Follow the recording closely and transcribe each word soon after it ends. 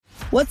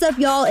What's up,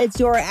 y'all? It's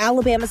your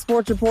Alabama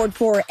Sports Report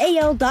for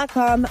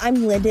AL.com.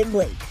 I'm Lyndon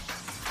Blake.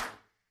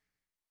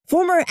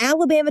 Former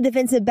Alabama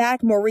defensive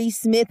back Maurice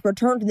Smith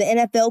returned to the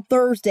NFL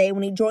Thursday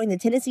when he joined the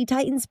Tennessee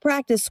Titans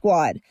practice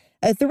squad.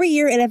 A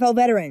 3-year NFL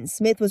veteran,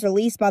 Smith was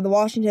released by the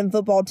Washington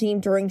football team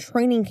during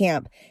training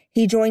camp.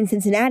 He joined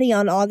Cincinnati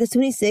on August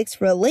 26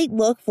 for a late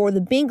look for the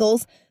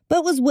Bengals,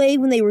 but was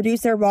waived when they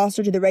reduced their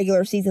roster to the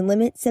regular season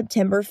limit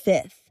September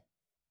 5th.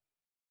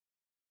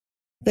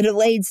 The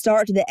delayed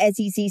start to the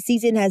SEC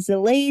season has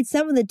delayed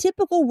some of the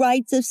typical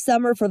rites of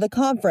summer for the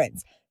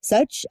conference,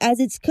 such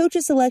as its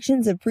coaches'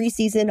 selections of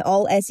preseason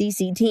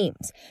All-SEC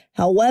teams.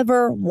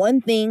 However,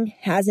 one thing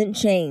hasn't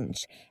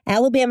changed.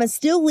 Alabama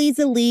still leads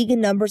the league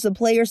in numbers of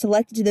players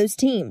selected to those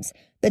teams.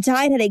 The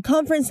Tide had a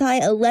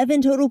conference-high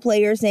 11 total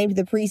players named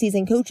to the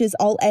preseason coaches'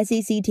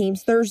 All-SEC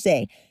teams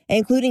Thursday,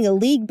 including a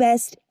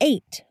league-best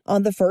 8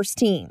 on the first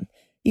team.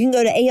 You can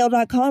go to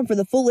AL.com for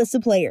the full list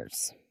of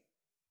players.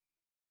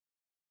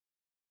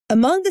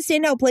 Among the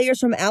standout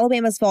players from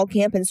Alabama's fall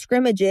camp and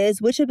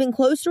scrimmages, which have been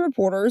close to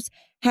reporters,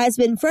 has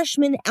been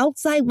freshman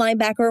outside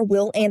linebacker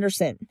Will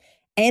Anderson.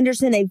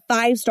 Anderson, a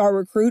 5-star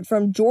recruit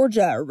from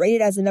Georgia,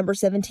 rated as the number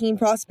 17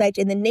 prospect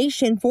in the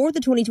nation for the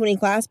 2020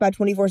 class by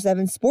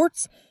 24/7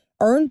 Sports,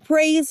 earned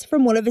praise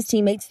from one of his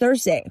teammates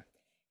Thursday.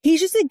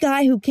 "He's just a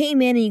guy who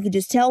came in and you could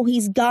just tell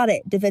he's got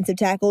it," defensive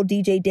tackle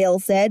DJ Dale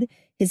said.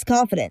 "His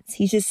confidence,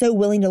 he's just so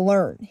willing to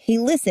learn. He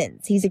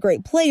listens. He's a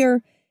great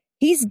player.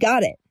 He's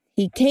got it.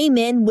 He came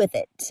in with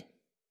it."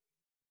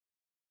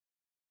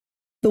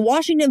 The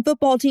Washington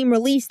football team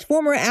released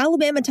former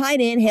Alabama tight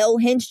end Hale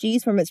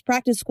Hinchgees from its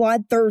practice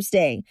squad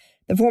Thursday.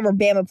 The former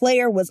Bama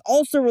player was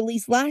also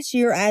released last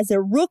year as a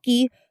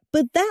rookie,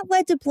 but that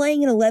led to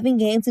playing in 11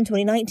 games in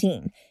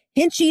 2019.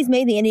 Hinchgees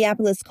made the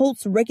Indianapolis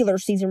Colts regular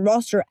season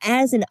roster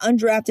as an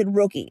undrafted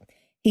rookie.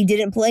 He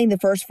didn't play in the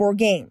first 4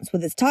 games.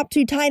 With his top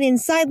 2 tight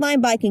ends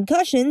sidelined by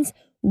concussions,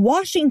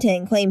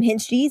 Washington claimed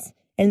Hinchgees,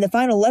 and in the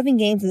final 11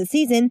 games of the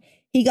season,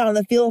 he got on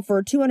the field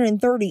for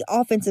 230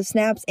 offensive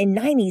snaps and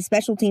 90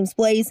 special teams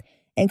plays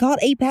and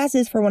caught 8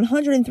 passes for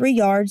 103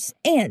 yards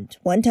and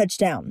 1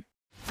 touchdown.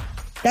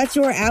 That's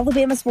your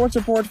Alabama Sports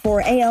Report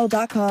for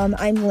AL.com.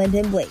 I'm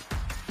Lyndon Blake.